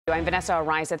I'm Vanessa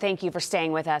Ariza. Thank you for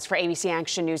staying with us for ABC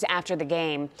Action News after the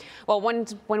game. Well,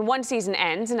 when one season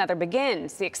ends, another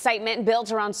begins. The excitement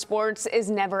built around sports is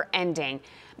never ending.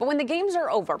 But when the games are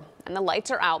over and the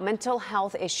lights are out, mental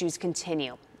health issues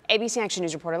continue. ABC Action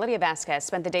News reporter Lydia Vasquez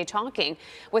spent the day talking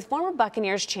with former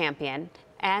Buccaneers champion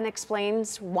and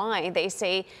explains why they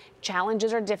say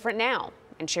challenges are different now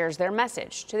and shares their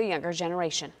message to the younger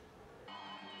generation.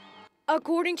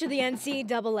 According to the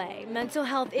NCAA, mental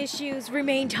health issues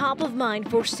remain top of mind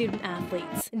for student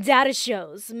athletes. Data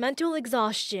shows mental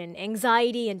exhaustion,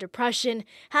 anxiety, and depression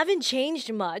haven't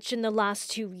changed much in the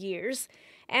last 2 years.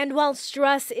 And while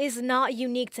stress is not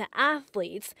unique to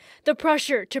athletes, the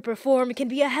pressure to perform can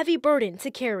be a heavy burden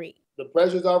to carry. The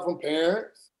pressures are from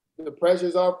parents, the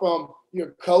pressures are from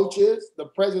your coaches, the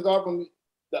pressures are from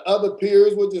the other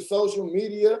peers with your social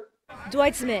media.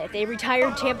 Dwight Smith, a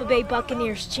retired Tampa Bay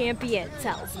Buccaneers champion,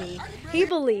 tells me he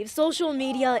believes social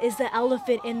media is the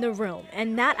elephant in the room,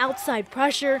 and that outside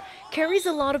pressure carries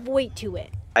a lot of weight to it.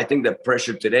 I think the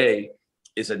pressure today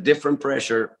is a different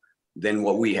pressure than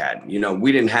what we had. You know,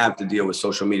 we didn't have to deal with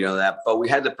social media and that, but we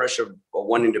had the pressure of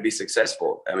wanting to be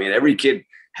successful. I mean, every kid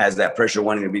has that pressure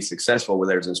wanting to be successful,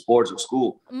 whether it's in sports or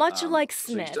school. Much like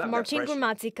Smith, Martin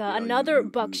Gramatica, another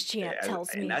Bucs champ,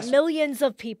 tells me millions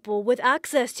of people with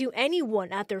access to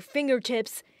anyone at their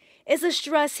fingertips is a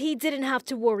stress he didn't have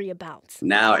to worry about.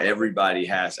 Now everybody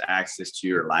has access to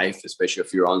your life, especially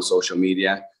if you're on social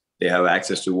media. They have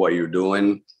access to what you're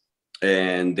doing,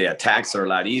 and the attacks are a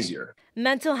lot easier.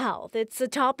 Mental health, it's a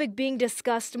topic being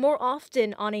discussed more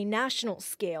often on a national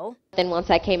scale. Then once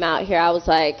I came out here, I was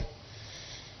like,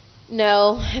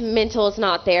 no, mental is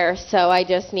not there, so I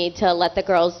just need to let the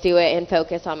girls do it and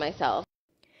focus on myself.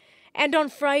 And on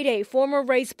Friday, former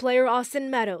Rays player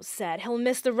Austin Meadows said he'll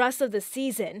miss the rest of the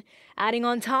season, adding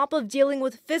on top of dealing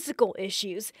with physical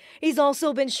issues, he's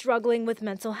also been struggling with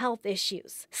mental health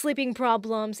issues, sleeping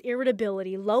problems,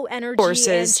 irritability, low energy,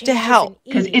 sources to help,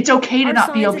 because it's okay to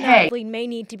not be okay. An athlete may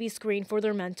need to be screened for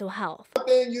their mental health. One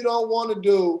thing you don't want to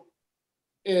do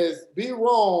is be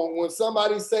wrong when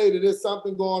somebody say that there's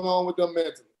something going on with them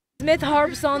mentally. Smith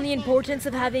harps on the importance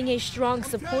of having a strong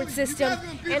support system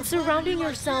and surrounding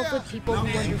yourself with people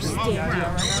who understand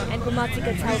you. And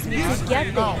Gramatica tells me to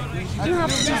get there, you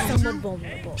have to be somewhat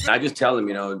vulnerable. I just tell them,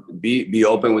 you know, be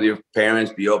open with your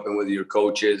parents, be open with your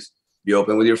coaches, be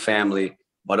open with your family,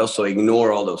 but also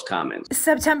ignore all those comments.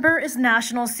 September is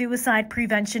National Suicide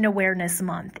Prevention Awareness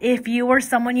Month. If you or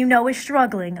someone you know is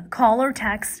struggling, call or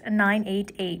text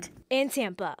 988. In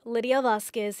Tampa, Lydia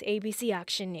Vasquez, ABC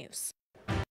Action News.